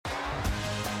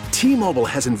T-Mobile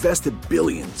has invested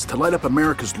billions to light up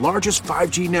America's largest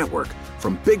 5G network,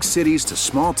 from big cities to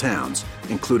small towns,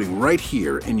 including right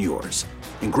here in yours.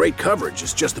 And great coverage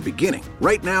is just the beginning.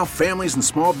 Right now, families and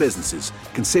small businesses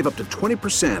can save up to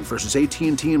 20% versus AT&T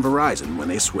and Verizon when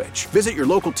they switch. Visit your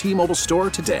local T-Mobile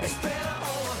store today.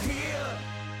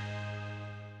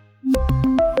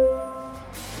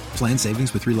 Plan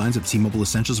savings with 3 lines of T-Mobile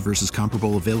Essentials versus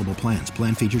comparable available plans.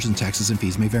 Plan features and taxes and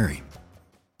fees may vary.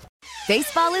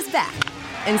 Baseball is back,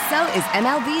 and so is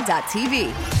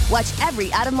MLB.tv. Watch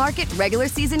every out-of-market regular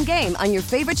season game on your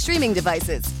favorite streaming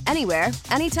devices, anywhere,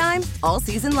 anytime, all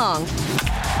season long.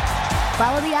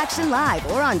 Follow the action live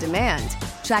or on demand.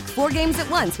 Track 4 games at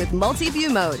once with multi-view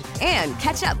mode and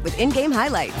catch up with in-game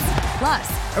highlights.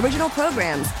 Plus, original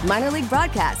programs, minor league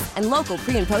broadcasts, and local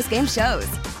pre- and post-game shows.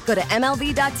 Go to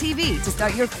MLB.tv to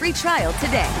start your free trial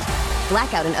today.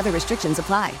 Blackout and other restrictions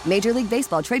apply. Major League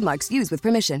Baseball trademarks used with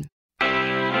permission.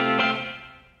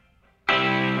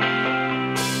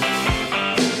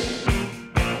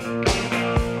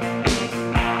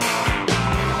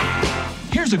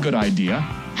 Here's a good idea.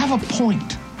 Have a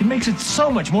point. It makes it so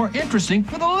much more interesting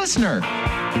for the listener.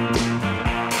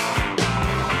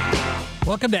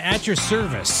 Welcome to At Your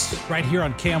Service, right here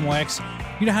on KMOX.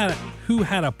 You know who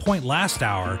had a point last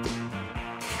hour?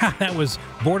 That was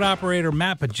board operator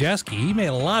Matt Pajeski. He made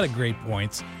a lot of great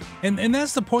points. And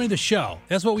that's the point of the show.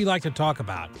 That's what we like to talk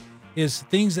about, is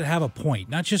things that have a point,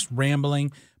 not just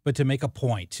rambling, but to make a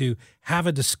point, to have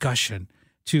a discussion,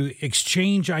 to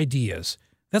exchange ideas.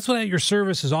 That's what At Your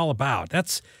Service is all about.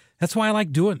 That's why I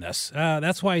like doing this.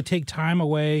 That's why I take time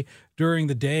away during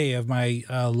the day of my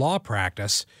law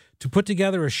practice to put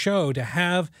together a show to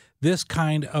have this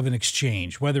kind of an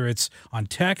exchange, whether it's on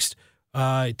text,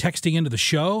 texting into the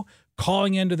show,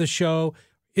 calling into the show,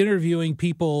 interviewing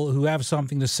people who have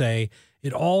something to say.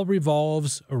 It all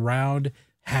revolves around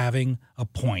having a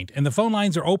point. And the phone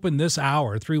lines are open this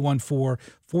hour,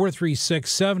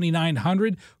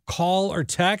 314-436-7900. Call or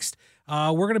text.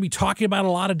 We're going to be talking about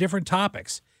a lot of different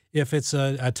topics. If it's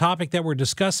a topic that we're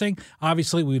discussing,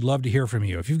 obviously we'd love to hear from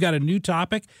you. If you've got a new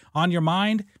topic on your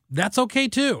mind, that's okay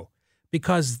too,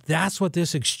 because that's what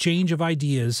this exchange of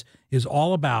ideas is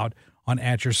all about on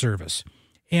At Your Service.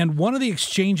 And one of the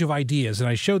exchange of ideas, and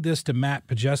I showed this to Matt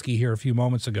Pajeski here a few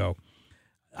moments ago,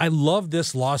 I love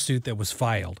this lawsuit that was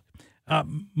filed.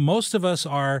 Most of us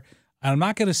are, I'm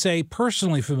not going to say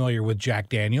personally familiar with Jack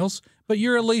Daniels, but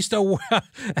you're at least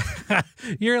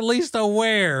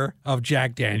aware of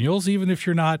Jack Daniels, even if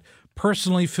you're not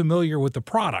personally familiar with the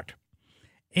product.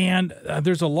 And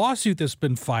there's a lawsuit that's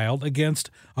been filed against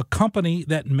a company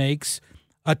that makes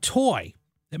a toy,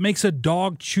 that makes a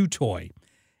dog chew toy.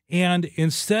 And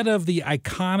instead of the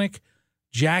iconic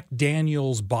Jack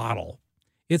Daniels bottle,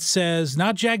 it says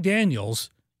not Jack Daniels,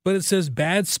 but it says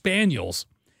Bad Spaniels.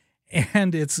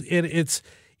 And it's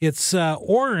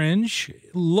orange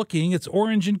looking, it's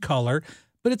orange in color,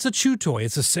 but it's a chew toy.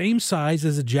 It's the same size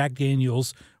as a Jack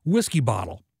Daniels whiskey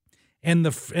bottle. And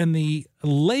the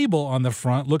label on the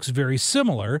front looks very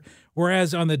similar,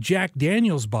 whereas on the Jack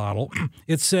Daniels bottle,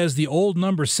 it says the old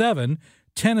number 7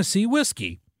 Tennessee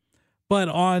whiskey. But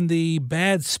on the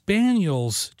Bad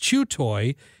Spaniels chew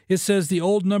toy, it says the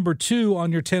old number 2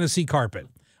 on your Tennessee carpet.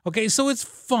 Okay, so it's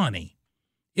funny.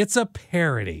 It's a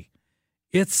parody.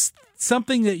 It's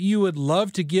something that you would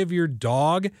love to give your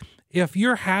dog. If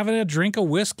you're having a drink of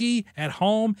whiskey at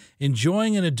home,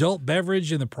 enjoying an adult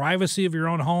beverage in the privacy of your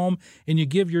own home, and you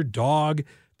give your dog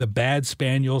the Bad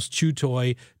Spaniels chew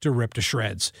toy to rip to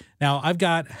shreds. Now, I've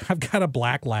got a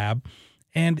black lab,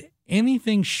 and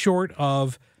anything short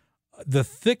of the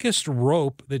thickest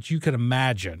rope that you could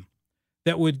imagine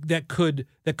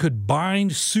that could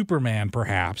bind Superman,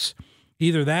 perhaps,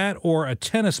 either that or a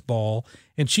tennis ball,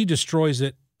 and she destroys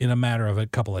it in a matter of a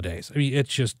couple of days. I mean,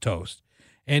 it's just toast.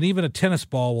 And even a tennis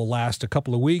ball will last a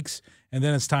couple of weeks, and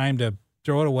then it's time to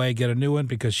throw it away, get a new one,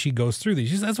 because she goes through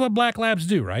these. That's what black labs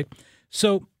do, right?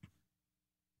 So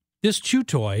this chew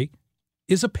toy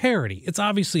is a parody. It's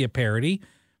obviously a parody.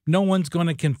 No one's going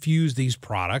to confuse these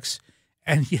products.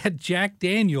 And yet Jack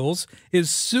Daniels is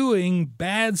suing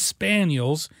Bad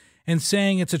Spaniels and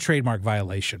saying it's a trademark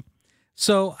violation.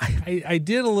 So I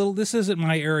did a little, this isn't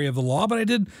my area of the law, but I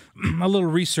did a little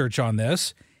research on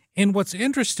this. And what's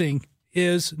interesting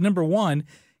is, number one,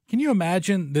 can you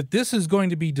imagine that this is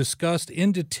going to be discussed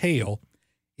in detail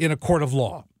in a court of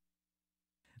law?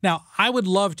 Now, I would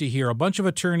love to hear a bunch of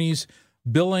attorneys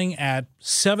billing at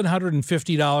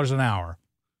 $750 an hour.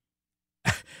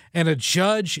 And a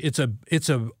judge,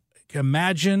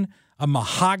 imagine a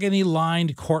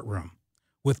mahogany-lined courtroom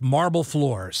with marble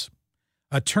floors.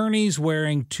 Attorneys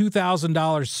wearing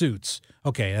 $2,000 suits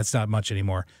Okay, that's not much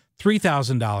anymore.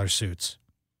 $3,000 suits.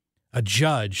 A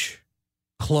judge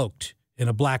cloaked in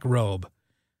a black robe.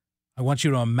 I want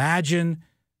you to imagine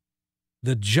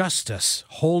the justice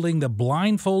holding the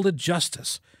blindfolded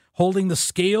justice, holding the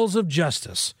scales of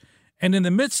justice. And in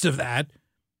the midst of that,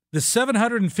 the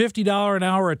 $750 an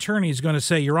hour attorney is going to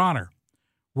say, Your Honor,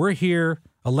 we're here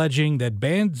alleging that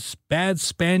Bad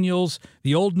Spaniels,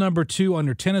 the old number 2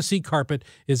 under Tennessee carpet,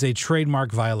 is a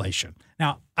trademark violation.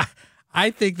 Now,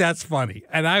 I think that's funny,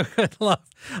 and I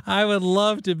would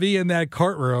love to be in that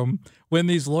courtroom when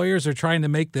these lawyers are trying to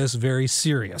make this very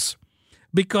serious,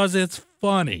 because it's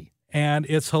funny and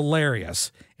it's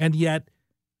hilarious, and yet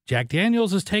Jack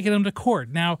Daniels is taking them to court.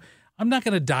 Now, I'm not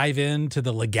going to dive into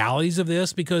the legalities of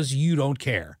this because you don't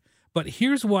care, but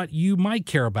here's what you might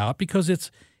care about because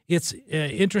it's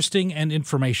interesting and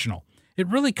informational. It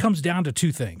really comes down to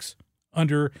two things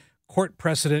under court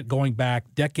precedent going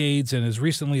back decades and as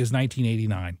recently as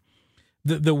 1989.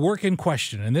 The work in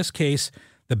question, in this case,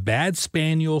 the Bad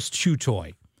Spaniels chew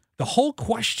toy. The whole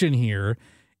question here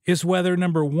is whether,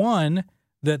 number one,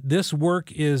 that this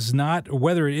work is not, or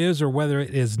whether it is or whether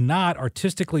it is not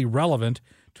artistically relevant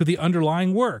to the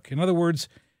underlying work. In other words,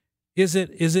 is it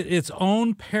its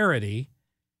own parody?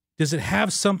 Does it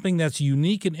have something that's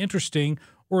unique and interesting,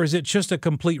 or is it just a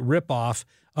complete ripoff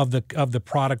of the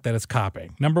product that it's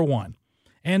copying? Number one.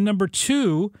 And number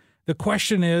two, the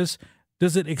question is,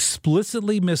 does it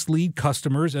explicitly mislead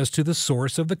customers as to the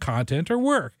source of the content or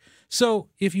work? So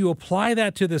if you apply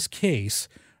that to this case,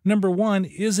 number one,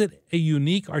 is it a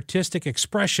unique artistic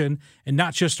expression and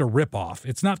not just a ripoff?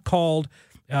 It's not called,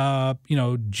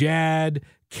 Jad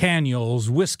Daniels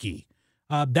whiskey.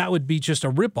 That would be just a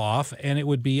ripoff, and it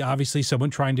would be obviously someone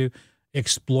trying to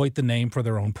exploit the name for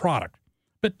their own product.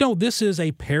 But no, this is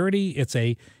a parody.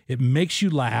 It makes you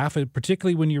laugh, and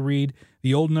particularly when you read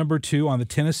the old number 2 on the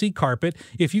Tennessee carpet.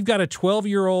 If you've got a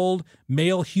 12-year-old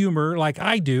male humor like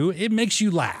I do, it makes you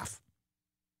laugh.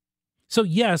 So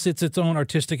yes, it's its own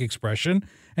artistic expression.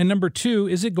 And number two,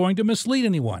 is it going to mislead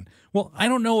anyone? Well, I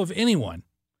don't know of anyone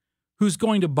who's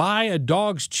going to buy a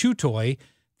dog's chew toy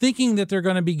thinking that they're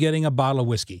going to be getting a bottle of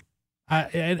whiskey.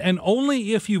 And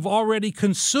only if you've already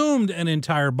consumed an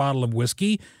entire bottle of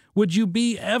whiskey would you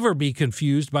ever be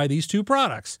confused by these two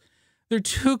products. They're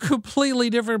two completely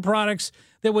different products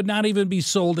that would not even be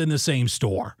sold in the same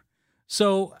store.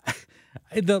 So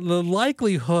the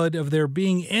likelihood of there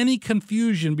being any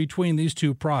confusion between these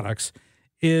two products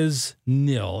is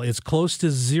nil. It's close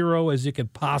to zero as it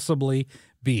could possibly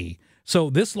be. So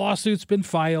this lawsuit's been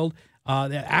filed.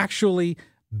 Actually,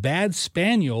 Bad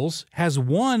Spaniels has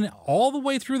won all the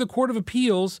way through the Court of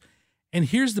Appeals. And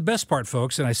here's the best part,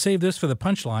 folks, and I save this for the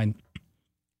punchline.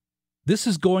 This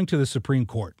is going to the Supreme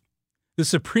Court. The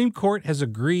Supreme Court has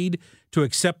agreed to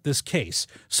accept this case.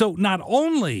 So not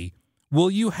only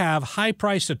will you have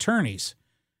high-priced attorneys,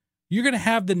 you're going to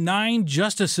have the 9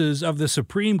 justices of the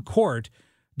Supreme Court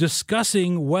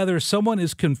discussing whether someone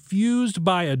is confused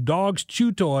by a dog's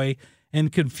chew toy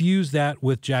and confuse that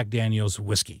with Jack Daniels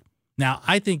whiskey. Now,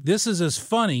 I think this is as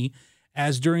funny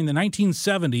as during the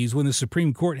 1970s when the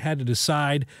Supreme Court had to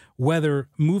decide whether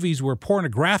movies were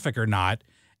pornographic or not,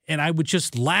 and I would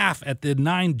just laugh at the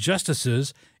 9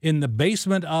 justices in the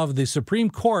basement of the Supreme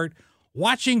Court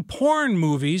watching porn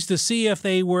movies to see if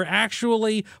they were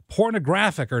actually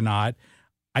pornographic or not.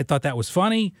 I thought that was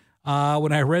funny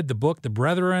when I read the book, The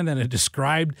Brethren, and it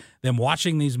described them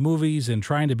watching these movies and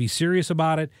trying to be serious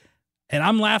about it. And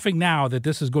I'm laughing now that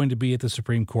this is going to be at the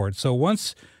Supreme Court. So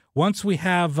once we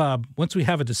have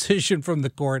a decision from the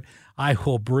court, I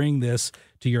will bring this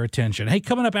to your attention. Hey,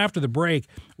 coming up after the break,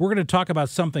 we're going to talk about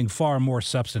something far more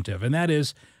substantive, and that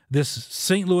is this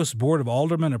St. Louis Board of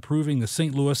Aldermen approving the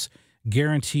St. Louis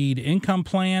Guaranteed Income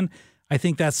Plan. I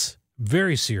think that's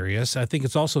very serious. I think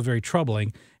it's also very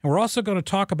troubling. And we're also going to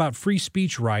talk about free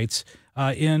speech rights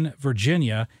in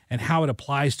Virginia and how it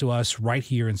applies to us right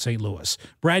here in St. Louis.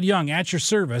 Brad Young at your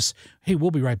service. Hey,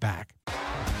 we'll be right back.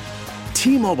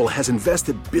 T-Mobile has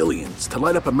invested billions to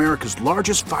light up America's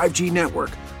largest 5G network,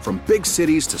 from big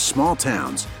cities to small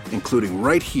towns, including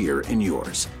right here in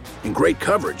yours. And great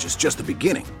coverage is just the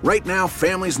beginning. Right now,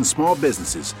 families and small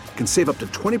businesses can save up to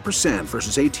 20%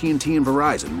 versus AT&T and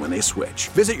Verizon when they switch.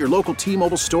 Visit your local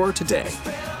T-Mobile store today.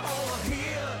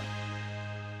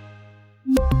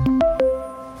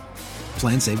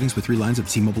 Plan savings with 3 lines of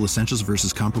T-Mobile Essentials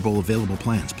versus comparable available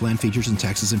plans. Plan features and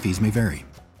taxes and fees may vary.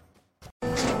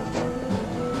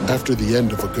 After the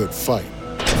end of a good fight,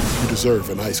 you deserve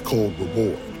an ice-cold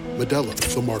reward. Modelo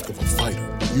is the mark of a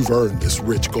fighter. You've earned this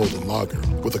rich golden lager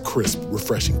with a crisp,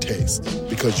 refreshing taste.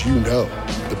 Because you know,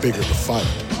 the bigger the fight,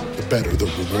 the better the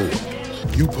reward.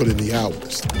 You put in the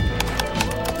hours,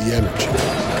 the energy,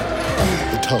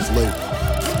 the tough labor.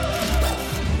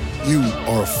 You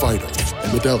are a fighter,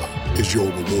 and Modelo is your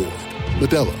reward.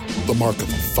 Modelo, the mark of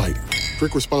a fighter.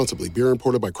 Drink responsibly. Beer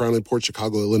imported by Crown Imports,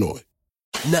 Chicago, Illinois.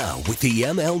 Now, with the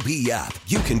MLB app,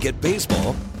 you can get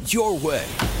baseball your way.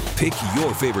 Pick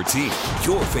your favorite team,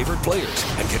 your favorite players,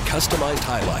 and get customized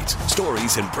highlights,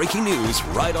 stories, and breaking news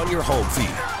right on your home feed.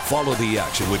 Follow the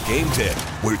action with Game 10,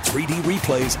 where 3D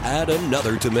replays add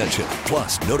another dimension.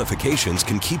 Plus, notifications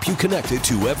can keep you connected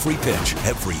to every pitch,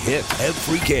 every hit,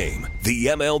 every game. The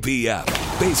MLB app.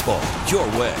 Baseball your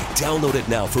way. Download it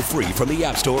now for free from the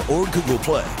App Store or Google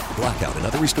Play. Blackout and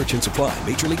other restrictions apply.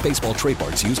 Major League Baseball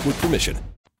trademarks used with permission.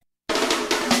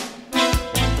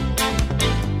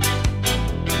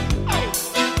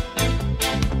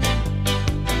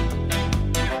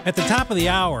 At the top of the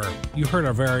hour, you heard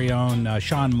our very own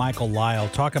Sean Michael Lyle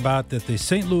talk about that the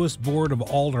St. Louis Board of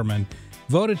Aldermen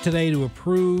voted today to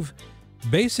approve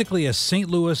basically a St.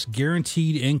 Louis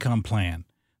guaranteed income plan.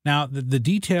 Now, the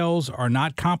details are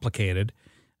not complicated.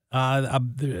 A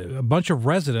bunch of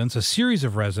residents, a series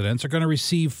of residents, are going to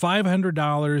receive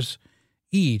 $500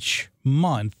 each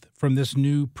month from this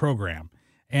new program.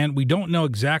 And we don't know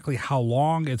exactly how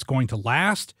long it's going to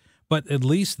last, but at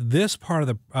least this part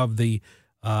of the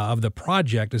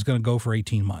project is going to go for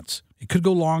 18 months. It could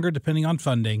go longer depending on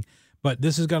funding, but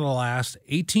this is going to last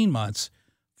 18 months,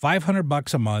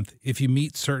 $500 a month if you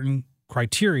meet certain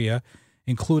criteria,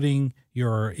 including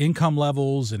your income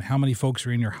levels and how many folks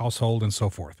are in your household and so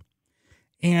forth.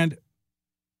 And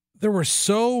there were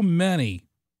so many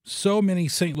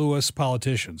St. Louis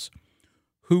politicians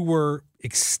who were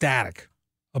ecstatic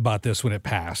about this when it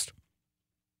passed.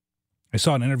 I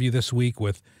saw an interview this week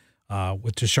with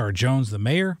Tashara Jones, the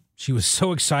mayor. She was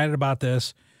so excited about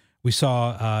this. We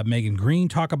saw Megan Green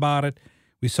talk about it.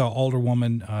 We saw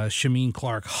Alderwoman Shameen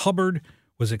Clark Hubbard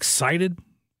was excited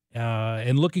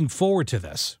and looking forward to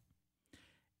this.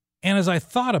 And as I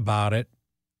thought about it,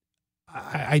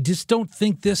 I just don't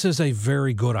think this is a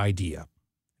very good idea.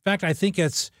 In fact, I think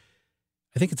it's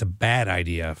a bad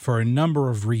idea for a number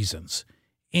of reasons.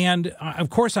 And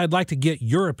of course, I'd like to get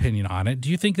your opinion on it. Do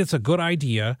you think it's a good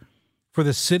idea for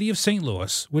the city of St.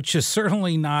 Louis, which is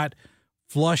certainly not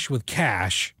flush with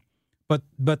cash, but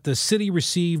the city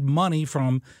received money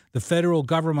from the federal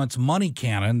government's money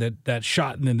cannon that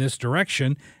shot in this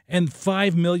direction, and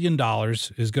 $5 million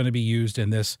is going to be used in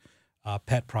this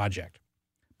pet project.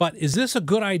 But is this a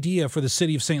good idea for the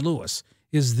city of St. Louis?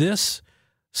 Is this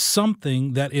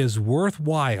something that is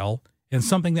worthwhile and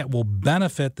something that will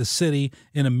benefit the city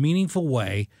in a meaningful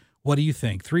way? What do you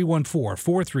think?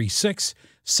 314-436-7900.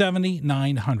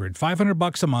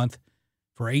 $500 a month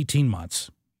for 18 months.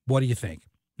 What do you think?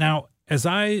 Now, as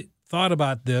I thought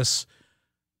about this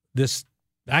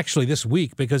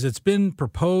week, because it's been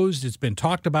proposed, it's been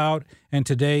talked about, and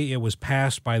today it was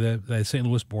passed by the St.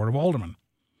 Louis Board of Aldermen,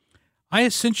 I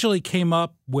essentially came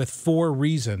up with 4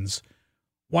 reasons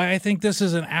why I think this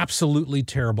is an absolutely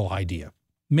terrible idea.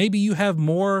 Maybe you have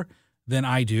more than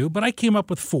I do, but I came up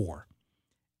with 4.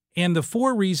 And the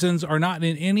 4 reasons are not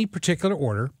in any particular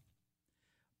order,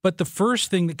 but the first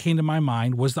thing that came to my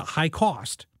mind was the high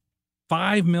cost,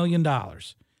 $5 million.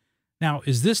 Now,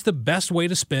 is this the best way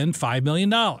to spend $5 million?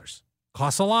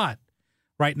 Costs a lot.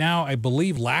 Right now, I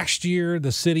believe last year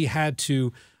the city had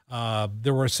to,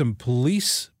 there were some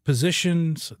police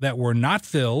positions that were not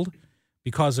filled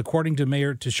because, according to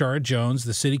Mayor Tashara Jones,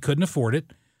 the city couldn't afford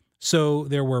it. So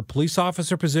there were police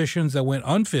officer positions that went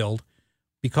unfilled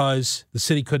because the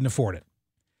city couldn't afford it.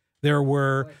 There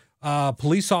were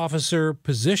police officer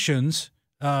positions,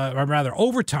 or rather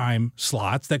overtime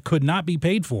slots that could not be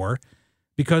paid for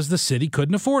because the city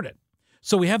couldn't afford it.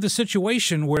 So we have the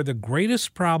situation where the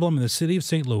greatest problem in the city of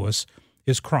St. Louis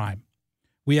is crime.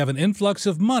 We have an influx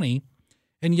of money,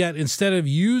 and yet instead of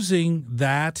using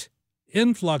that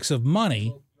influx of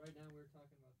money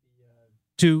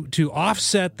to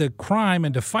offset the crime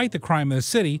and to fight the crime in the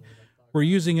city, we're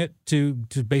using it to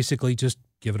basically just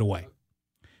give it away.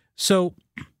 So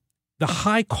the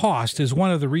high cost is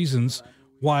one of the reasons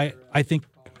why I think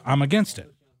I'm against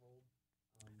it.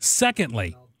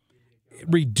 Secondly, it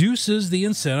reduces the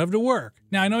incentive to work.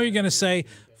 Now, I know you're going to say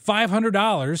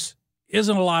 $500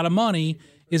 isn't a lot of money.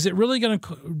 Is it really going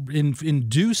to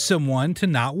induce someone to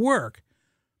not work?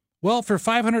 Well, for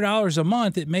 $500 a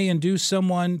month, it may induce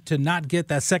someone to not get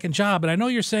that second job. And I know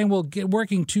you're saying, well,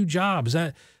 working 2 jobs,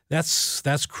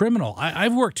 that's criminal.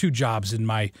 I've worked 2 jobs in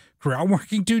my career. I'm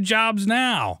working 2 jobs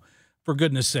now, for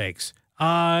goodness sakes.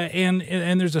 And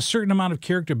there's a certain amount of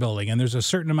character building, and there's a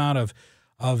certain amount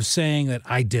of saying that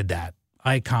I did that,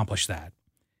 I accomplished that.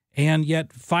 And yet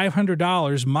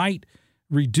 $500 might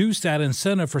reduce that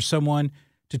incentive for someone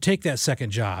to take that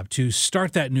second job, to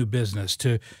start that new business,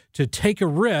 to take a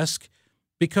risk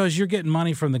because you're getting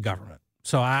money from the government.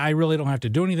 So I really don't have to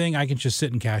do anything. I can just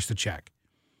sit and cash the check.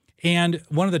 And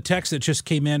one of the texts that just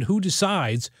came in, who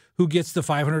decides who gets the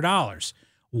 $500?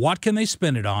 What can they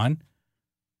spend it on?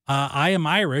 I am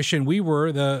Irish, and we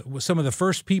were some of the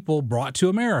first people brought to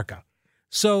America.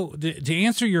 So to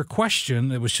answer your question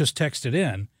that was just texted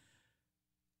in,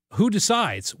 who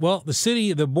decides? Well,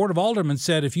 the Board of Aldermen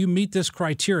said if you meet this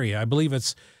criteria, I believe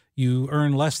it's you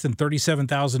earn less than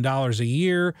 $37,000 a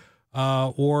year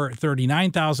or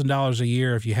 $39,000 a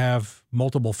year if you have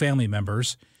multiple family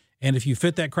members. And if you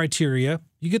fit that criteria,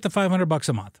 you get the $500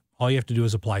 a month. All you have to do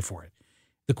is apply for it.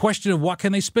 The question of what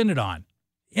can they spend it on?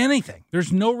 Anything.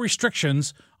 There's no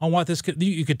restrictions on what this could.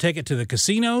 You could take it to the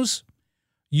casinos.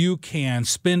 You can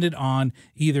spend it on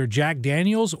either Jack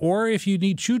Daniels, or if you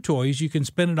need chew toys, you can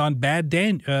spend it on Bad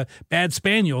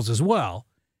Spaniels as well.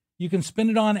 You can spend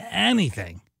it on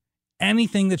anything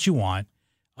that you want,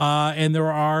 and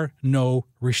there are no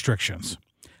restrictions.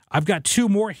 I've got two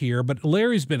more here, but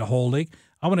Larry's been holding.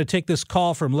 I want to take this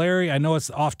call from Larry. I know it's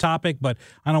off topic, but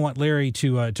I don't want Larry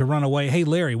to run away. Hey,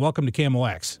 Larry, welcome to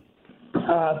KMOX.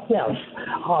 Yes.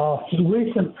 The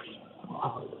recent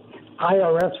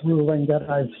IRS ruling that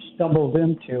I've stumbled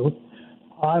into,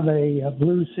 I'm a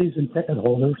Blue season ticket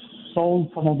holder,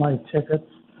 sold some of my tickets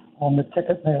on the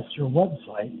Ticketmaster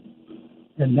website,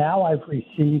 and now I've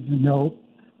received a note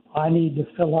I need to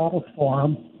fill out a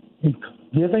form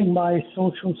giving my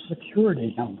Social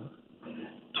Security number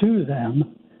to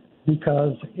them,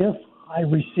 because if I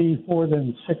receive more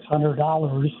than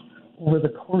 $600 over the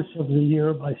course of the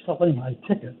year by selling my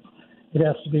tickets, it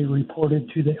has to be reported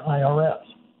to the IRS.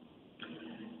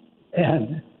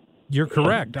 And you're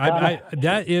correct.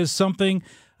 That is something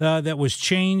that was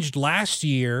changed last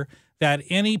year, that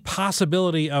any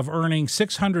possibility of earning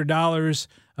 $600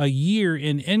 a year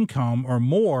in income or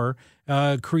more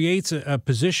creates a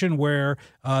position where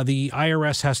the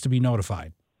IRS has to be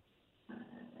notified.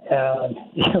 On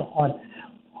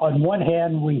one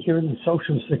hand, we hear the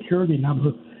Social Security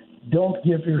number. Don't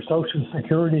give your Social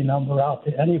Security number out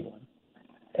to anyone.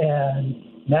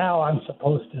 And now I'm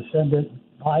supposed to send it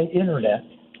by internet.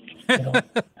 And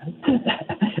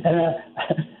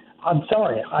I'm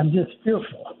sorry, I'm just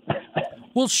fearful.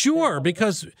 Well, sure,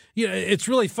 because it's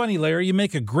really funny, Larry. You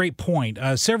make a great point.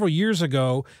 Several years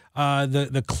ago,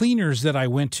 the cleaners that I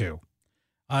went to,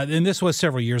 and this was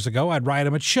several years ago, I'd write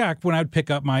them a check when I'd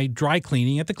pick up my dry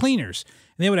cleaning at the cleaners.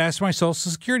 And they would ask my Social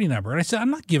Security number. And I said,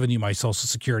 I'm not giving you my Social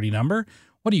Security number.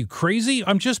 What are you, crazy?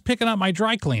 I'm just picking up my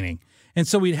dry cleaning. And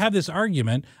so we'd have this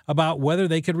argument about whether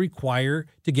they could require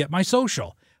to get my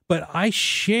social. But I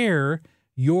share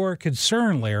your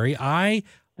concern, Larry. I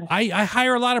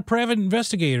hire a lot of private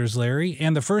investigators, Larry,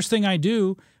 and the first thing I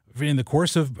do in the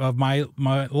course of my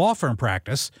law firm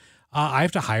practice, I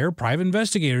have to hire private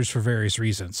investigators for various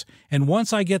reasons. And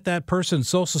once I get that person's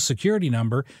Social Security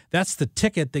number, that's the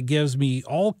ticket that gives me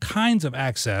all kinds of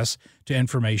access to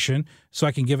information so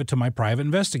I can give it to my private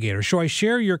investigator. So I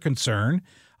share your concern,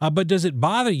 but does it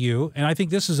bother you, and I think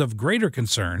this is of greater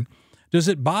concern, does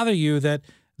it bother you that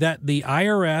the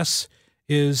IRS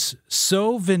is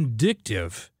so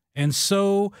vindictive and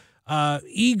so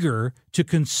eager to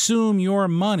consume your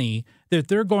money that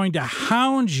they're going to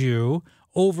hound you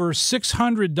over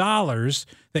 $600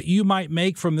 that you might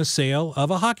make from the sale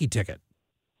of a hockey ticket?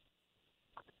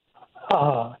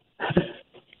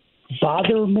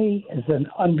 Bother me is an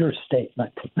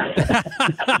understatement.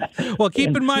 Well,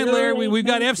 keep in mind, Larry, we've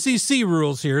got FCC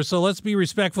rules here, so let's be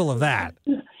respectful of that.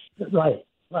 Right.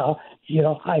 Well,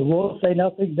 I will say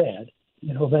nothing bad,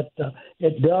 but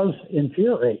it does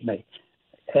infuriate me.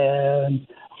 And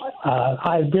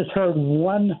I've just heard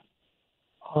one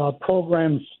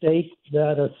program state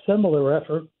that a similar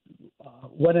effort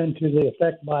went into the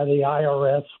effect by the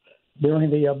IRS during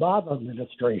the Obama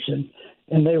administration,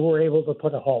 and they were able to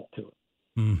put a halt to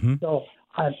it. Mm-hmm. So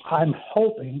I'm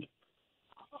hoping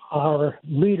our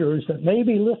leaders that may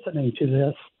be listening to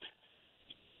this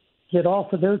get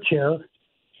off of their chair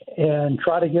and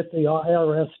try to get the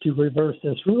IRS to reverse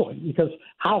this ruling, because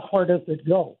how far does it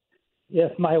go?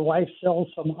 If my wife sells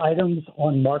some items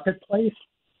on Marketplace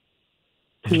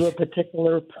to a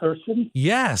particular person?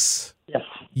 Yes. Yes.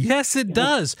 Yes, it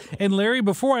does. And Larry,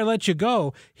 before I let you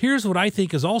go, here's what I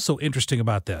think is also interesting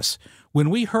about this. When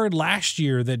we heard last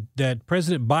year that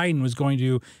President Biden was going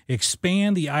to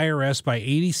expand the IRS by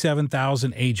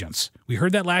 87,000 agents, we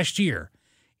heard that last year.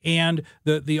 And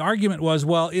the argument was,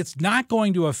 well, it's not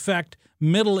going to affect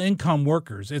middle-income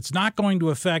workers. It's not going to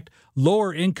affect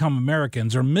lower-income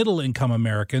Americans or middle-income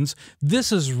Americans.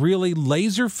 This is really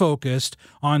laser-focused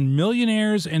on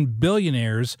millionaires and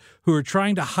billionaires who are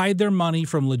trying to hide their money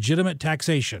from legitimate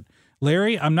taxation.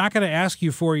 Larry, I'm not going to ask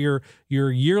you for your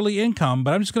yearly income,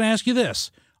 but I'm just going to ask you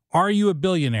this. Are you a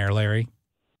billionaire, Larry?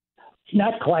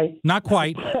 Not quite. Not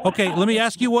quite. Okay, let me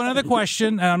ask you one other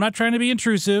question, and I'm not trying to be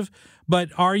intrusive, but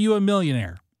are you a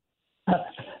millionaire?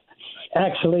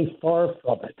 Actually, far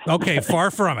from it. Okay, far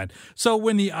from it. So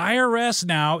when the IRS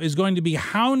now is going to be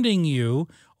hounding you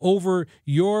over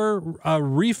your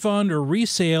refund or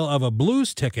resale of a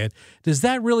Blues ticket, does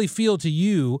that really feel to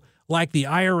you like the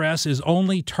IRS is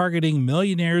only targeting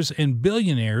millionaires and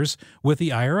billionaires with the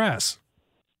IRS?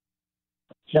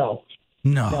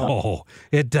 No,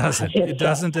 it doesn't. It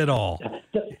doesn't at all.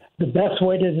 The best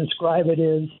way to describe it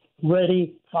is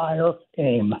ready, fire,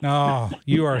 aim. Oh,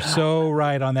 you are so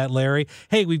right on that, Larry.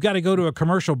 Hey, we've got to go to a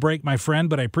commercial break, my friend,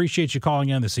 but I appreciate you calling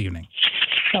in this evening.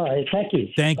 All right, thank you.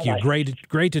 Thank you.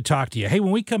 Great to talk to you. Hey,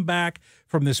 when we come back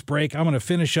from this break, I'm going to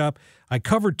finish up. I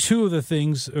covered two of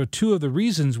the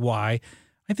reasons why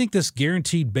I think this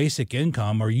guaranteed basic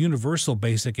income or universal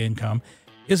basic income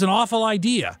is an awful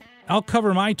idea. I'll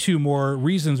cover my two more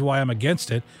reasons why I'm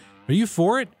against it. Are you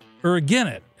for it or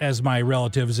against it, as my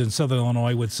relatives in Southern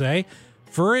Illinois would say?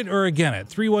 For it or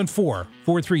against it?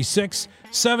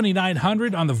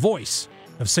 314-436-7900 on the Voice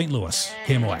of St. Louis,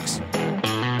 KMOX.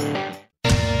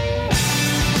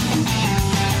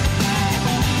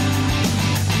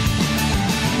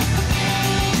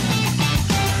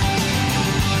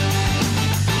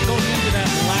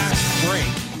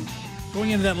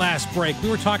 Going into that last break, we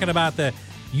were talking about the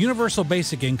universal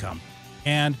basic income.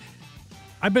 And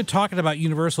I've been talking about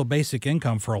universal basic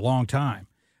income for a long time,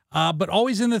 but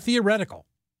always in the theoretical.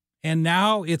 And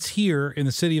now it's here in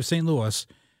the city of St. Louis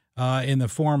in the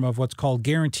form of what's called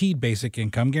guaranteed basic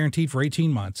income, guaranteed for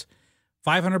 18 months,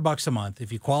 $500 a month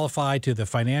if you qualify to the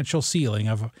financial ceiling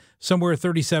of somewhere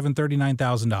 $37,000,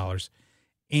 $39,000.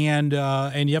 And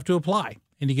you have to apply,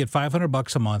 and you get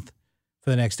 $500 a month for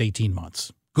the next 18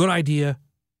 months. Good idea,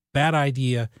 bad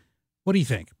idea. What do you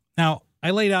think? Now,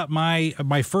 I laid out my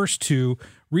first two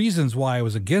reasons why I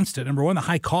was against it. Number one, the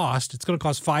high cost. It's going to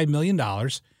cost $5 million.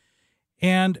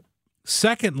 And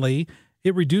secondly,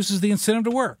 it reduces the incentive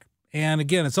to work. And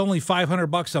again, it's only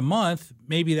 $500 a month.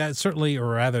 Maybe that's certainly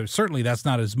that's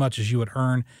not as much as you would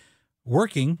earn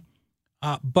working.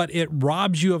 But it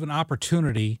robs you of an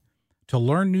opportunity to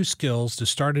learn new skills, to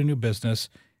start a new business,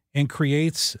 and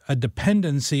creates a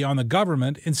dependency on the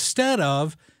government instead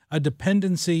of a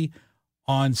dependency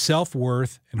on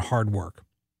self-worth and hard work.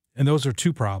 And those are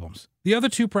two problems. The other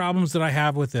two problems that I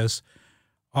have with this,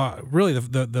 really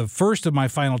the first of my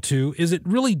final two, is it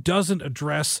really doesn't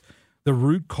address the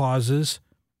root causes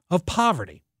of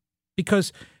poverty.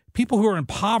 Because people who are in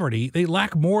poverty, they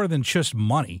lack more than just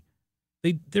money.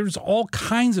 There's all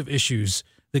kinds of issues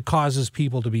that causes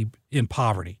people to be in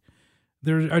poverty.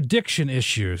 There are addiction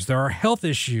issues. There are health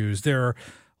issues. There are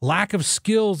lack of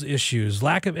skills issues,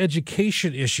 lack of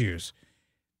education issues.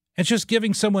 And just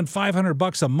giving someone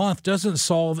 $500 a month doesn't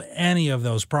solve any of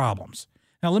those problems.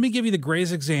 Now, let me give you the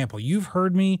greatest example. You've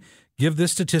heard me give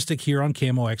this statistic here on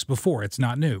KMOX before. It's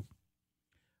not new.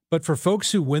 But for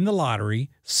folks who win the lottery,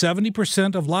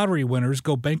 70% of lottery winners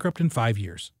go bankrupt in 5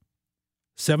 years.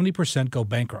 70% go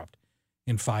bankrupt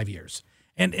in 5 years.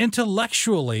 And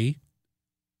intellectually,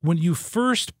 when you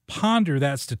first ponder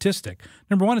that statistic,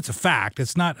 number one, it's a fact.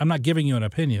 I'm not giving you an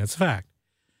opinion. It's a fact.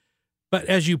 But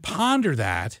as you ponder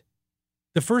that,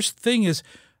 the first thing is,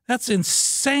 that's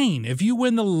insane. If you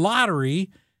win the lottery,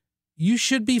 you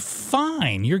should be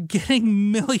fine. You're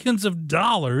getting millions of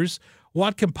dollars.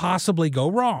 What can possibly go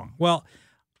wrong? Well,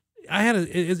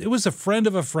 it was a friend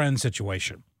of a friend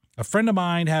situation. A friend of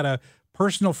mine had a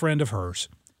personal friend of hers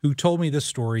who told me this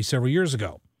story several years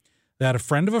ago, that a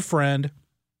friend of a friend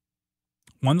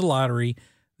won the lottery.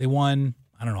 They won,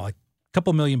 like a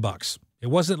couple $1 million. It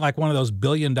wasn't like one of those $1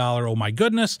 billion, oh my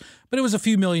goodness, but it was a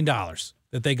few $1 million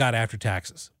that they got after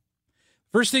taxes.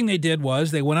 First thing they did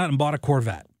was they went out and bought a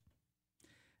Corvette.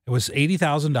 It was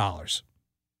 $80,000.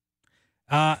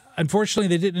 Unfortunately,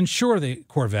 they didn't insure the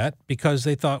Corvette because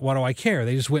they thought, what do I care?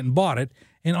 They just went and bought it.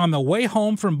 And on the way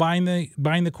home from buying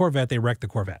the Corvette, they wrecked the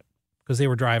Corvette because they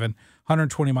were driving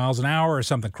 120 miles an hour or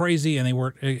something crazy, and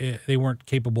they weren't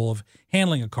capable of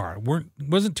handling a car.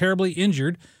 Wasn't terribly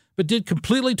injured, but did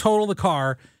completely total the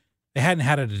car. They hadn't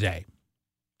had it a day.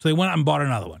 So they went out and bought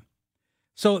another one.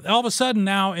 So all of a sudden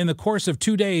now, in the course of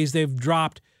 2 days, they've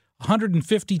dropped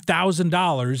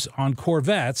 $150,000 on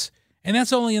Corvettes, and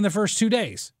that's only in the first 2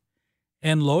 days.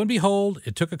 And lo and behold,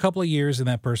 it took a couple of years and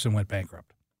that person went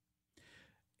bankrupt.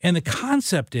 And the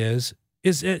concept is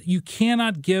that you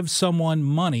cannot give someone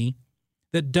money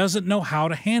that doesn't know how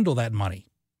to handle that money,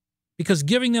 because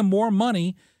giving them more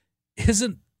money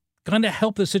isn't going to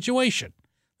help the situation.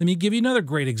 Let me give you another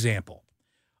great example.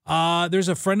 There's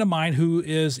a friend of mine who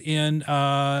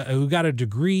got a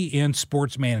degree in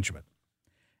sports management.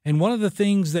 And one of the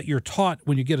things that you're taught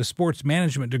when you get a sports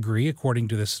management degree, according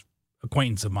to this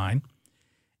acquaintance of mine,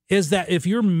 is that if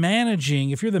you're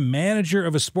the manager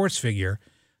of a sports figure,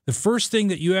 the first thing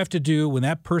that you have to do when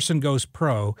that person goes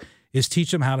pro is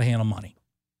teach them how to handle money.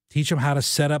 Teach them how to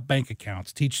set up bank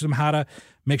accounts. Teach them how to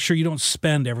make sure you don't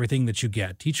spend everything that you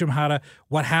get. Teach them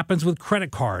what happens with credit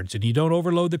cards, and you don't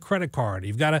overload the credit card.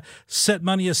 You've got to set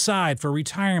money aside for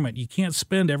retirement. You can't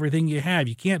spend everything you have.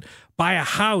 You can't buy a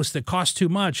house that costs too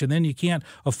much, and then you can't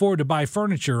afford to buy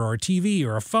furniture or a TV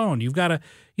or a phone. You've got to,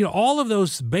 all of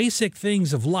those basic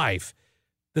things of life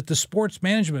that the sports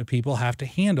management people have to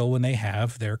handle when they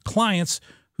have their clients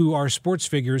who are sports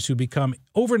figures who become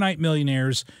overnight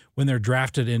millionaires when they're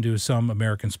drafted into some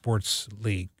American sports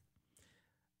league.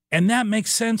 And that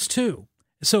makes sense too.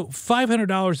 So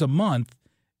 $500 a month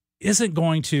isn't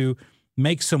going to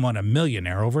make someone a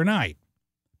millionaire overnight.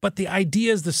 But the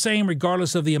idea is the same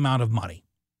regardless of the amount of money.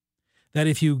 That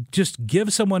if you just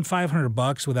give someone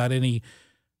 $500 without any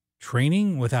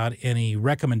training, without any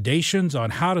recommendations on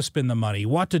how to spend the money,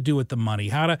 what to do with the money,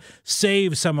 how to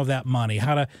save some of that money,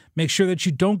 how to make sure that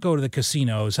you don't go to the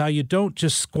casinos, how you don't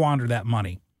just squander that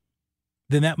money,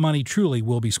 then that money truly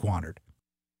will be squandered.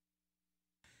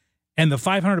 And the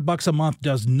 $500 a month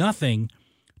does nothing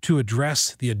to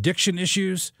address the addiction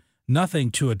issues, nothing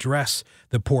to address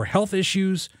the poor health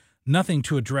issues, nothing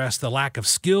to address the lack of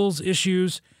skills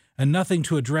issues, and nothing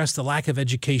to address the lack of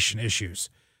education issues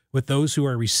with those who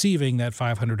are receiving that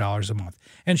 $500 a month.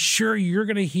 And sure, you're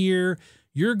going to hear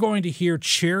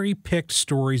cherry-picked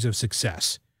stories of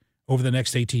success over the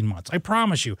next 18 months. I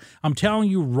promise you. I'm telling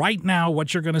you right now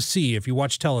what you're going to see if you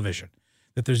watch television,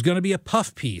 that there's going to be a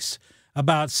puff piece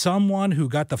about someone who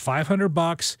got the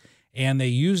 $500 and they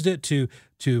used it to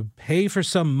pay for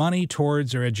some money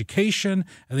towards their education,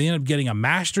 and they end up getting a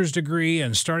master's degree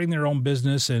and starting their own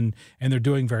business, and they're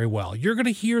doing very well. You're going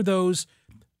to hear those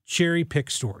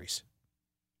cherry-picked stories.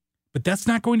 But that's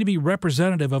not going to be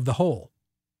representative of the whole.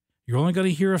 You're only going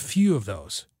to hear a few of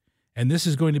those. And this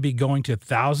is going to be going to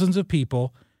thousands of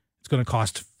people. It's going to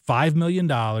cost $5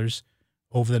 million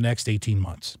over the next 18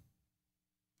 months.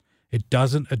 It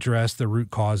doesn't address the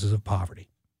root causes of poverty.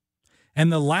 And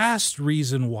the last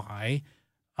reason why,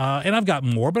 and I've got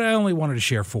more, but I only wanted to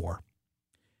share 4.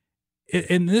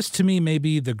 And this to me may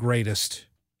be the greatest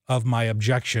of my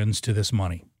objections to this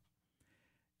money.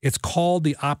 It's called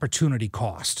the opportunity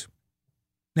cost.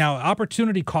 Now,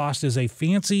 opportunity cost is a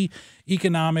fancy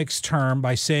economics term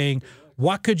by saying,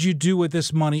 what could you do with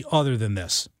this money other than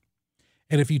this?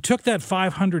 And if you took that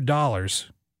 $500,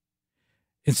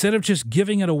 instead of just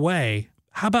giving it away,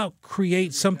 how about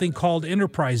create something called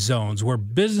enterprise zones where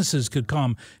businesses could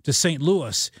come to St.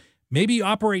 Louis, maybe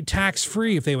operate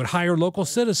tax-free if they would hire local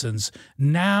citizens.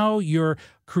 Now you're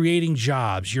creating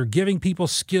jobs. You're giving people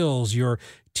skills. You're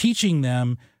teaching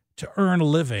them to earn a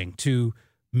living, to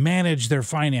manage their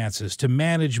finances, to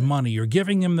manage money. You're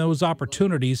giving them those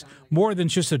opportunities more than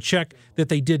just a check that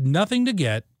they did nothing to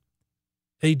get.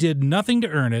 They did nothing to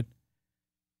earn it.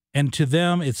 And to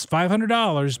them, it's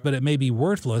 $500, but it may be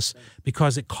worthless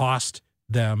because it cost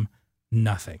them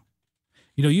nothing.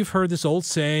 You know, you've heard this old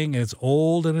saying, and it's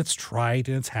old and it's trite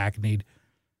and it's hackneyed,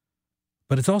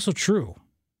 but it's also true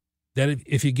that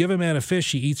if you give a man a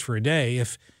fish, he eats for a day.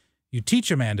 If you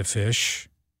teach a man to fish,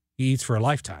 he eats for a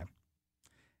lifetime.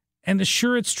 And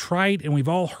sure, it's trite, and we've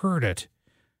all heard it.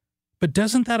 But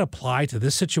doesn't that apply to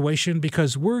this situation?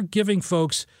 Because we're giving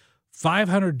folks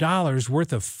 $500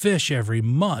 worth of fish every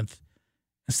month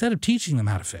instead of teaching them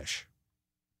how to fish,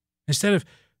 instead of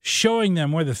showing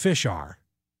them where the fish are,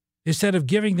 instead of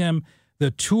giving them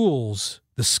the tools,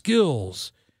 the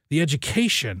skills, the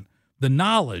education, the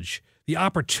knowledge, the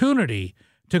opportunity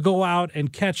to go out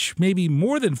and catch maybe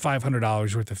more than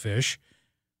 $500 worth of fish.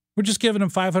 We're just giving them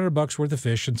 $500 worth of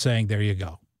fish and saying, there you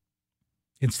go,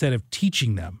 instead of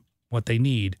teaching them what they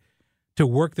need to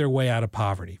work their way out of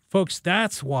poverty. Folks,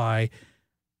 that's why,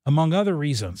 among other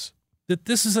reasons, that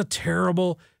this is a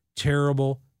terrible,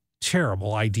 terrible,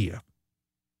 terrible idea.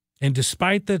 And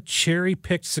despite the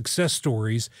cherry-picked success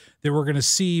stories that we're going to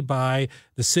see by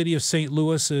the city of St.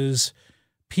 Louis's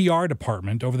PR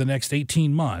department over the next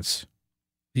 18 months,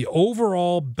 the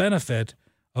overall benefit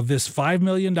of this $5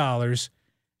 million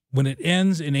when it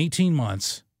ends in 18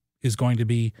 months is going to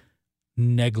be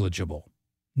negligible.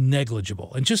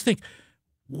 negligible. And just think,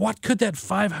 what could that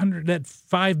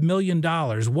 $5 million,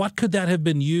 what could that have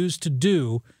been used to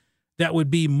do that would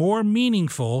be more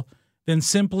meaningful than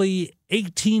simply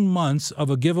 18 months of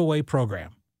a giveaway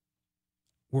program?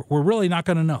 We're really not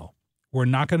going to know. We're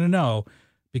not going to know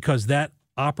because that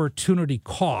opportunity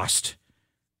cost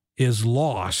is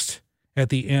lost at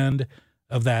the end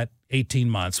of that 18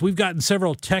 months. We've gotten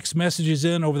several text messages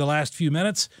in over the last few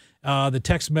minutes. The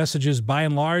text messages, by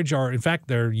and large, are, in fact,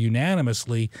 they're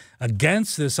unanimously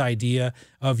against this idea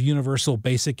of universal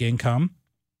basic income.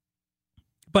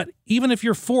 But even if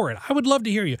you're for it, I would love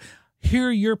to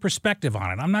hear your perspective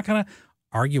on it. I'm not going to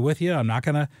argue with you. I'm not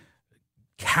going to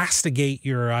castigate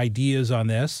your ideas on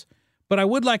this. But I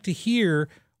would like to hear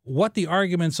what the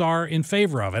arguments are in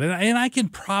favor of it. And I can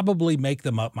probably make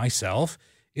them up myself.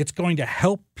 It's going to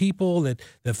help people that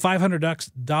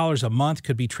 $500 a month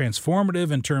could be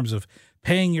transformative in terms of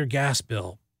paying your gas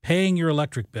bill, paying your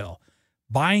electric bill,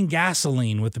 buying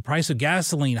gasoline. With the price of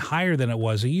gasoline higher than it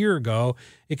was a year ago,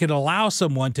 it could allow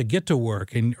someone to get to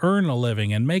work and earn a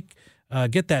living and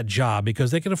get that job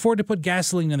because they can afford to put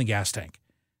gasoline in the gas tank.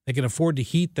 They can afford to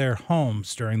heat their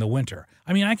homes during the winter.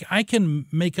 I mean, I can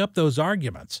make up those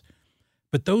arguments,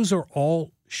 but those are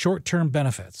all short-term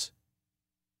benefits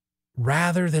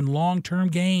rather than long-term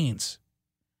gains.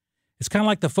 It's kind of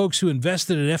like the folks who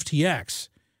invested in FTX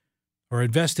or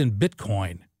invest in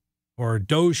Bitcoin or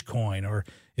Dogecoin or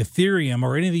Ethereum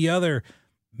or any of the other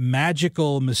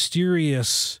magical,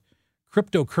 mysterious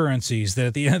cryptocurrencies that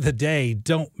at the end of the day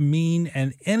don't mean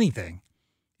anything.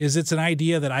 It's an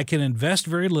idea that I can invest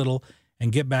very little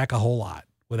and get back a whole lot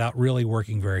without really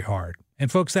working very hard.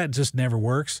 And folks, that just never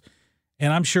works.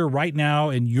 And I'm sure right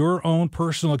now in your own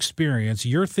personal experience,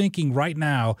 you're thinking right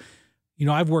now,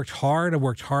 I've worked hard. I've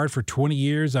worked hard for 20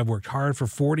 years. I've worked hard for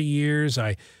 40 years.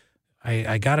 I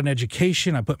got an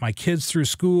education. I put my kids through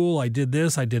school. I did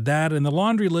this. I did that. And the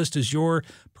laundry list is your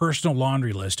personal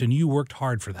laundry list, and you worked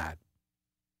hard for that.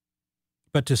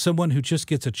 But to someone who just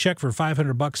gets a check for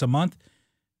 $500 a month,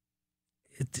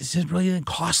 it really didn't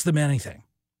cost them anything.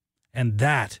 And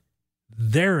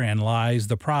therein lies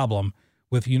the problem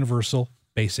with universal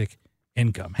basic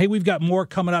income. Hey, we've got more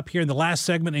coming up here in the last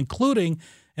segment, including,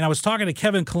 and I was talking to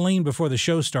Kevin Killeen before the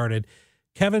show started.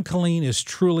 Kevin Killeen is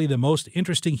truly the most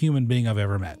interesting human being I've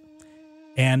ever met.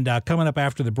 And coming up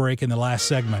after the break in the last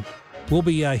segment, we'll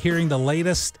be hearing the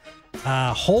latest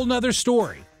whole nother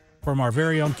story from our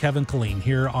very own Kevin Killeen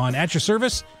here on At Your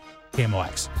Service,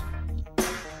 KMOX.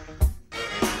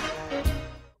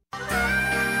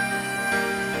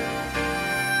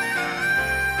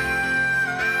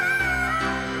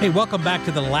 Hey, welcome back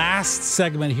to the last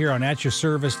segment here on At Your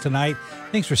Service tonight.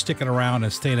 Thanks for sticking around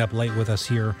and staying up late with us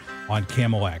here on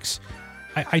KMOX.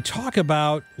 I talk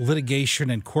about litigation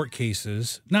and court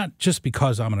cases, not just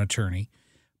because I'm an attorney,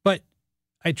 but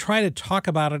I try to talk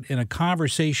about it in a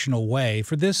conversational way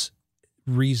for this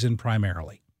reason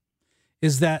primarily,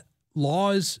 is that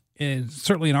laws, and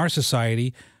certainly in our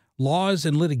society, laws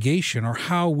and litigation are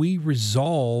how we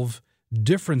resolve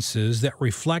differences that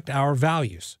reflect our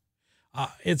values.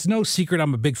 It's no secret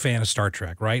I'm a big fan of Star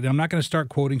Trek, right? And I'm not going to start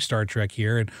quoting Star Trek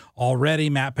here. And already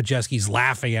Matt Pajeski's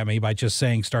laughing at me by just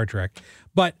saying Star Trek.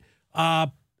 But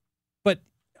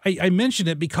I mention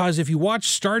it because if you watch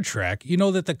Star Trek, you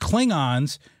know that the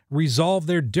Klingons resolve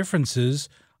their differences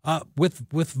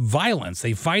with violence.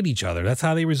 They fight each other. That's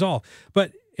how they resolve.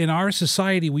 But in our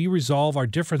society, we resolve our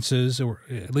differences, or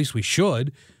at least we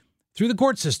should, through the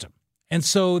court system. And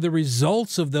so the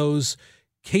results of those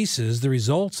cases, the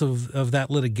results of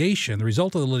that litigation, the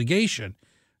result of the litigation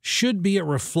should be a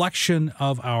reflection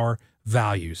of our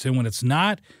values. And when it's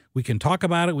not, we can talk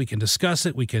about it, we can discuss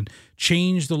it, we can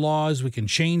change the laws, we can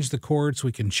change the courts,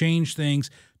 we can change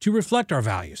things to reflect our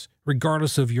values,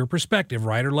 regardless of your perspective,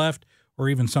 right or left, or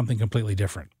even something completely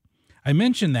different. I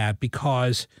mention that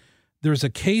because there's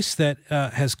a case that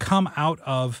has come out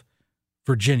of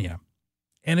Virginia,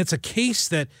 and it's a case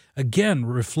that, again,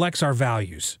 reflects our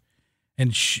values.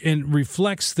 And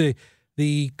reflects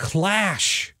the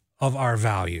clash of our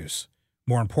values,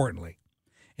 more importantly.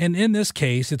 And in this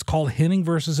case, it's called Henning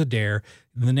versus Adair.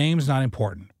 The name's not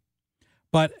important.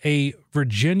 But a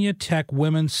Virginia Tech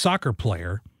women's soccer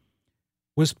player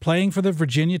was playing for the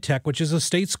Virginia Tech, which is a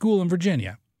state school in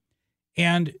Virginia.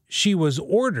 And she was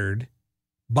ordered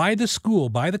by the school,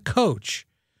 by the coach,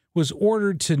 was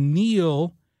ordered to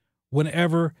kneel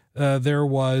whenever there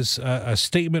was a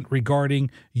statement regarding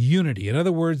unity. In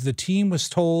other words, the team was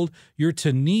told you're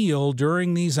to kneel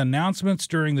during these announcements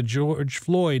during the George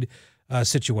Floyd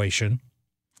situation.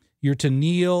 You're to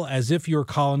kneel as if you're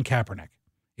Colin Kaepernick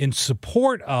in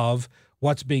support of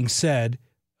what's being said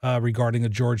regarding the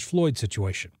George Floyd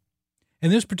situation.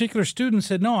 And this particular student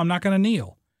said, no, I'm not going to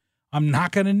kneel. I'm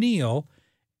not going to kneel.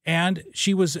 And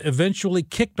she was eventually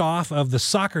kicked off of the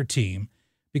soccer team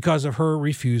because of her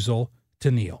refusal to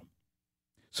kneel.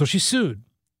 So she sued.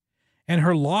 And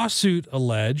her lawsuit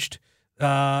alleged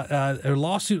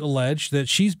that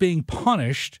she's being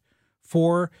punished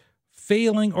for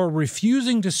failing or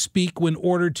refusing to speak when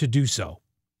ordered to do so.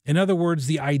 In other words,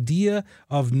 the idea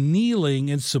of kneeling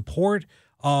in support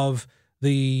of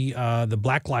the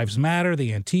Black Lives Matter,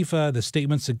 the Antifa, the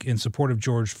statements in support of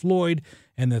George Floyd,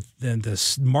 and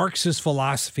the Marxist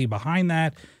philosophy behind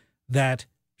that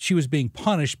she was being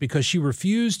punished because she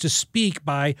refused to speak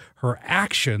by her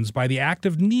actions, by the act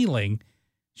of kneeling.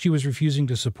 She was refusing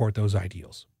to support those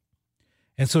ideals.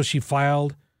 And so she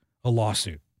filed a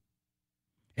lawsuit.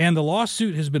 And the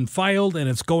lawsuit has been filed, and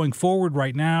it's going forward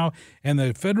right now. And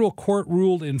the federal court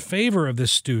ruled in favor of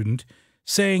this student,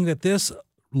 saying that this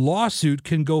lawsuit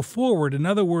can go forward. In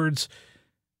other words,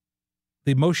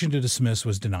 the motion to dismiss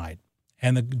was denied.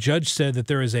 And the judge said that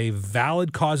there is a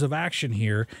valid cause of action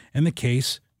here, and the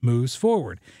case moves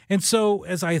forward. And so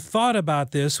as I thought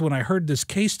about this, when I heard this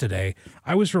case today,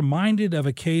 I was reminded of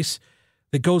a case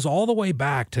that goes all the way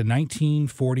back to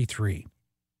 1943.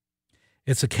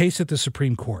 It's a case at the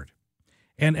Supreme Court.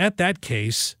 And at that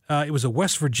case, it was a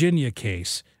West Virginia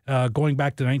case going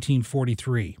back to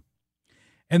 1943.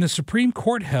 And the Supreme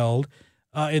Court held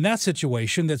in that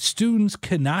situation that students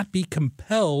cannot be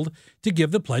compelled to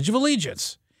give the Pledge of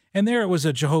Allegiance. And there it was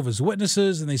a Jehovah's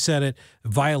Witnesses, and they said it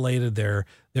violated their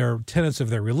tenets of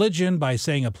their religion by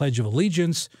saying a Pledge of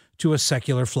Allegiance to a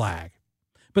secular flag.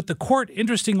 But the court,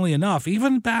 interestingly enough,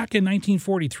 even back in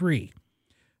 1943,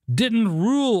 didn't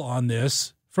rule on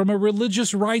this from a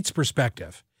religious rights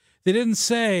perspective. They didn't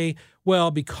say, well,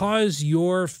 because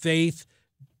your faith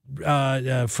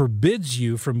forbids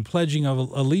you from pledging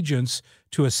allegiance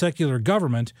to a secular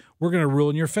government, we're going to rule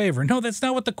in your favor. No, that's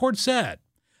not what the court said.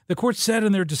 The court said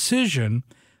in their decision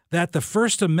that the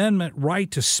First Amendment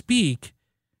right to speak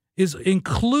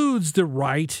includes the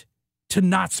right to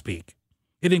not speak.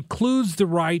 It includes the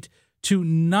right to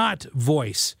not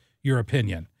voice your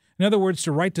opinion. In other words,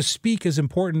 the right to speak is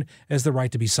important as the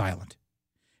right to be silent.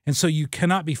 And so you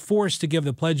cannot be forced to give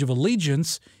the Pledge of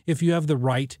Allegiance if you have the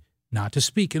right not to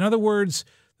speak. In other words,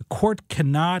 the court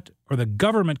cannot, or the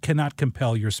government cannot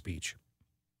compel your speech.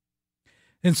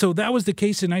 And so that was the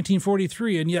case in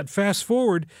 1943. And yet fast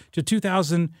forward to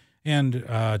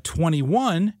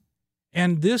 2021,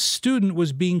 and this student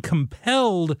was being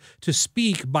compelled to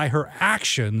speak by her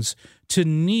actions to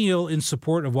kneel in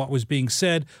support of what was being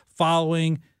said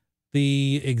following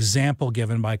the example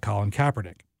given by Colin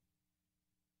Kaepernick.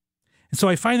 And so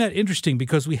I find that interesting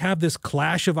because we have this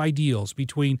clash of ideals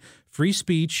between free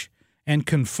speech and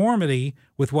conformity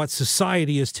with what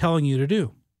society is telling you to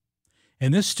do.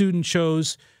 And this student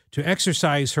chose to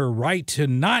exercise her right to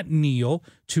not kneel,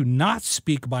 to not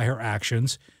speak by her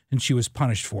actions, and she was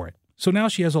punished for it. So now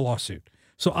she has a lawsuit.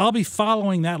 So I'll be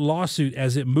following that lawsuit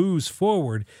as it moves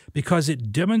forward because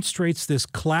it demonstrates this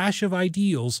clash of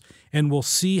ideals, and we'll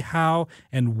see how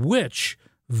and which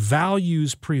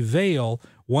values prevail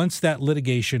once that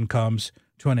litigation comes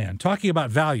to an end. Talking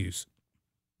about values,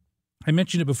 I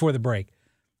mentioned it before the break.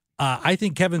 I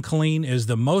think Kevin Killeen is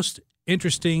the most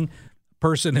interesting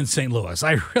person in St. Louis.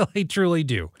 I really, truly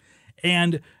do.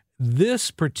 And this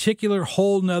particular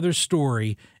whole nother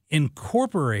story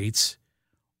incorporates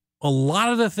a lot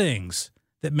of the things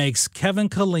that makes Kevin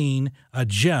Killeen a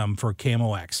gem for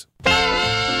KMOX.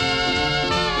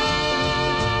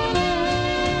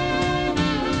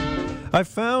 I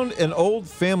found an old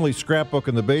family scrapbook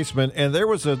in the basement, and there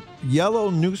was a yellow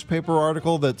newspaper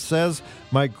article that says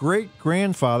my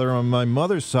great-grandfather on my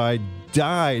mother's side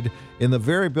died in the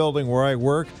very building where I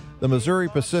work, the Missouri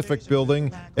Pacific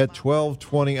Building at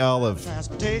 1220 Olive.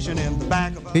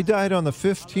 He died on the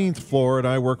 15th floor, and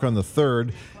I work on the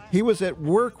 3rd. He was at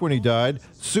work when he died,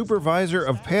 supervisor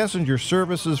of passenger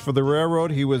services for the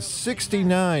railroad. He was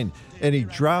 69, and he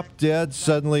dropped dead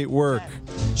suddenly at work.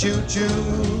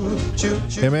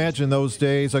 Imagine those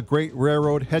days, a great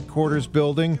railroad headquarters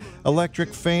building,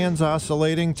 electric fans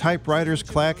oscillating, typewriters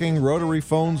clacking, rotary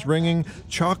phones ringing,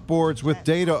 chalkboards with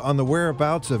data on the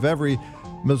whereabouts of every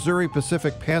Missouri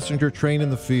Pacific passenger train in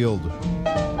the field.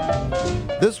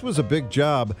 This was a big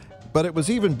job, But it was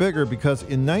even bigger because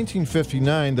in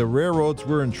 1959, the railroads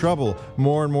were in trouble.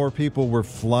 More and more people were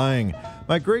flying.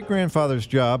 My great-grandfather's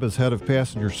job as head of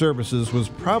passenger services was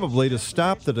probably to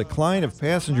stop the decline of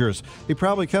passengers. He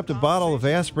probably kept a bottle of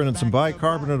aspirin and some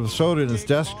bicarbonate of soda in his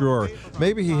desk drawer.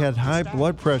 Maybe he had high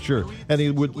blood pressure, and he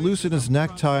would loosen his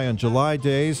necktie on July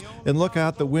days and look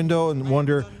out the window and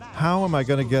wonder, how am I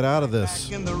going to get out of this?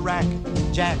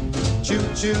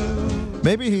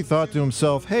 Maybe he thought to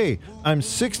himself, hey, I'm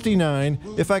 69.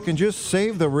 If I can just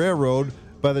save the railroad,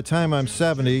 by the time I'm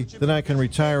 70, then I can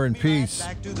retire in peace.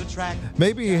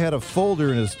 Maybe he had a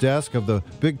folder in his desk of the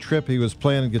big trip he was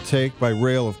planning to take, by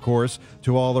rail of course,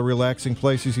 to all the relaxing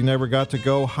places he never got to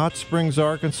go: Hot Springs,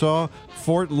 Arkansas,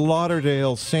 Fort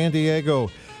Lauderdale, San Diego.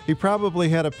 He probably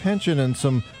had a pension and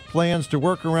some plans to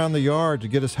work around the yard to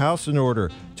get his house in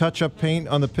order, touch up paint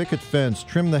on the picket fence,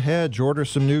 trim the hedge, order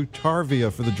some new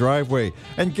tarvia for the driveway,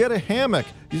 and get a hammock.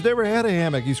 He's never had a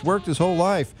hammock. He's worked his whole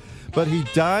life. But he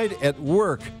died at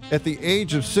work at the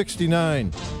age of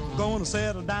 69.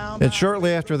 And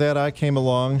shortly after that, I came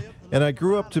along, and I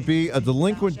grew up to be a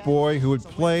delinquent boy who would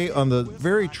play on the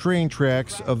very train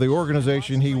tracks of the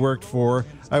organization he worked for.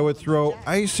 I would throw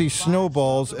icy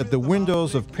snowballs at the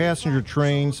windows of passenger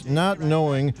trains, not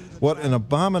knowing what an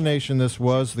abomination this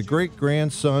was, the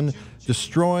great-grandson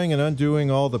destroying and undoing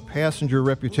all the passenger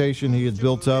reputation he had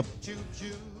built up.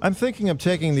 I'm thinking of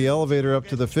taking the elevator up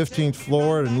to the 15th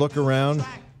floor and look around.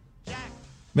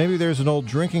 Maybe there's an old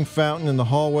drinking fountain in the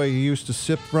hallway he used to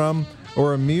sip from,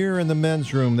 or a mirror in the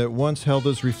men's room that once held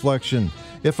his reflection.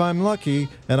 If I'm lucky,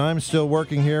 and I'm still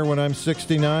working here when I'm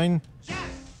 69,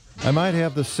 I might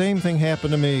have the same thing happen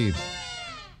to me.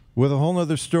 With a whole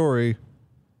nother story.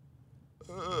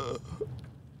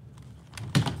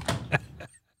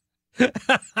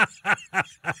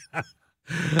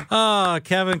 Oh,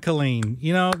 Kevin Killeen.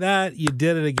 You know, that you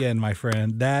did it again, my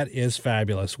friend. That is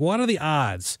fabulous. What are the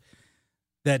odds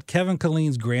that Kevin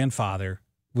Killeen's grandfather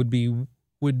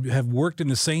would have worked in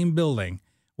the same building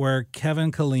where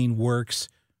Kevin Killeen works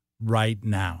right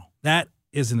now? That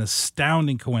is an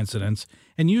astounding coincidence.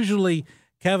 And usually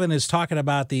Kevin is talking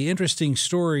about the interesting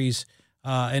stories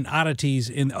and oddities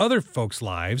in other folks'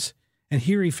 lives, and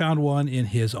here he found one in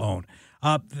his own.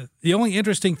 The only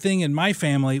interesting thing in my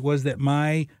family was that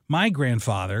my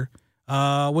grandfather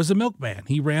was a milkman.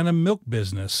 He ran a milk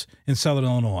business in Southern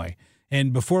Illinois.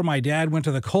 And before my dad went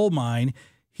to the coal mine,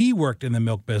 he worked in the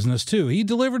milk business too. He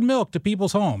delivered milk to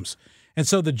people's homes. And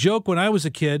so the joke when I was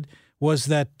a kid was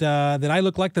that I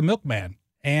looked like the milkman.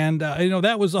 And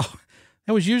that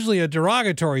was usually a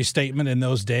derogatory statement in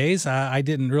those days. I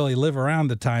didn't really live around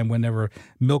the time whenever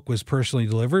milk was personally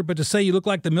delivered. But to say you look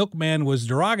like the milkman was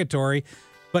derogatory.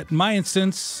 But in my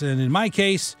instance, and in my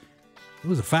case, it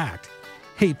was a fact.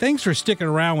 Hey, thanks for sticking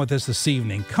around with us this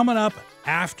evening. Coming up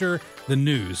after the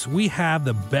news, we have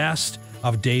the best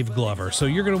of Dave Glover. So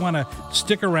you're going to want to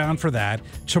stick around for that.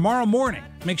 Tomorrow morning,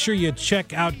 make sure you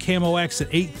check out KMOX at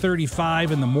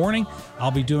 8:35 in the morning. I'll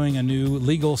be doing a new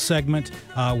legal segment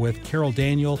with Carol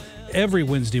Daniel every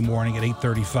Wednesday morning at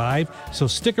 8:35. So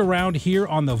stick around here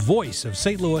on the voice of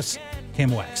St. Louis,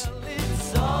 KMOX.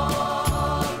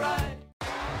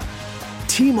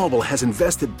 T-Mobile has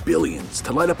invested billions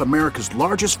to light up America's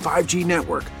largest 5G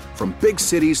network, from big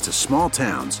cities to small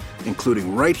towns,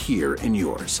 including right here in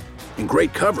yours. And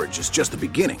great coverage is just the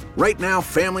beginning. Right now,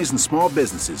 families and small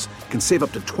businesses can save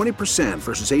up to 20%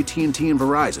 versus AT&T and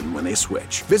Verizon when they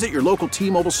switch. Visit your local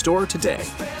T-Mobile store today.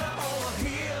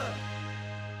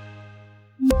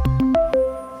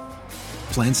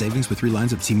 Plan savings with 3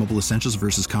 lines of T-Mobile Essentials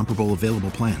versus comparable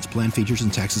available plans. Plan features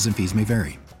and taxes and fees may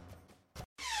vary.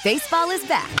 Baseball is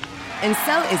back, and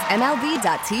so is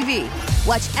MLB.tv.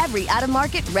 Watch every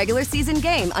out-of-market regular season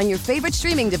game on your favorite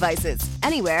streaming devices,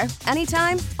 anywhere,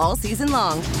 anytime, all season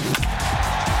long.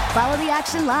 Follow the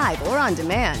action live or on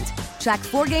demand. Track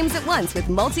 4 games at once with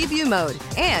multi-view mode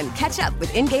and catch up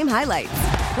with in-game highlights.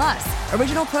 Plus,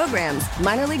 original programs,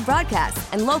 minor league broadcasts,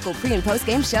 and local pre- and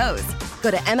post-game shows.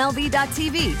 Go to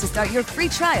MLB.tv to start your free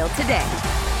trial today.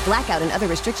 Blackout and other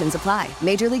restrictions apply.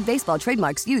 Major League Baseball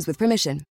trademarks used with permission.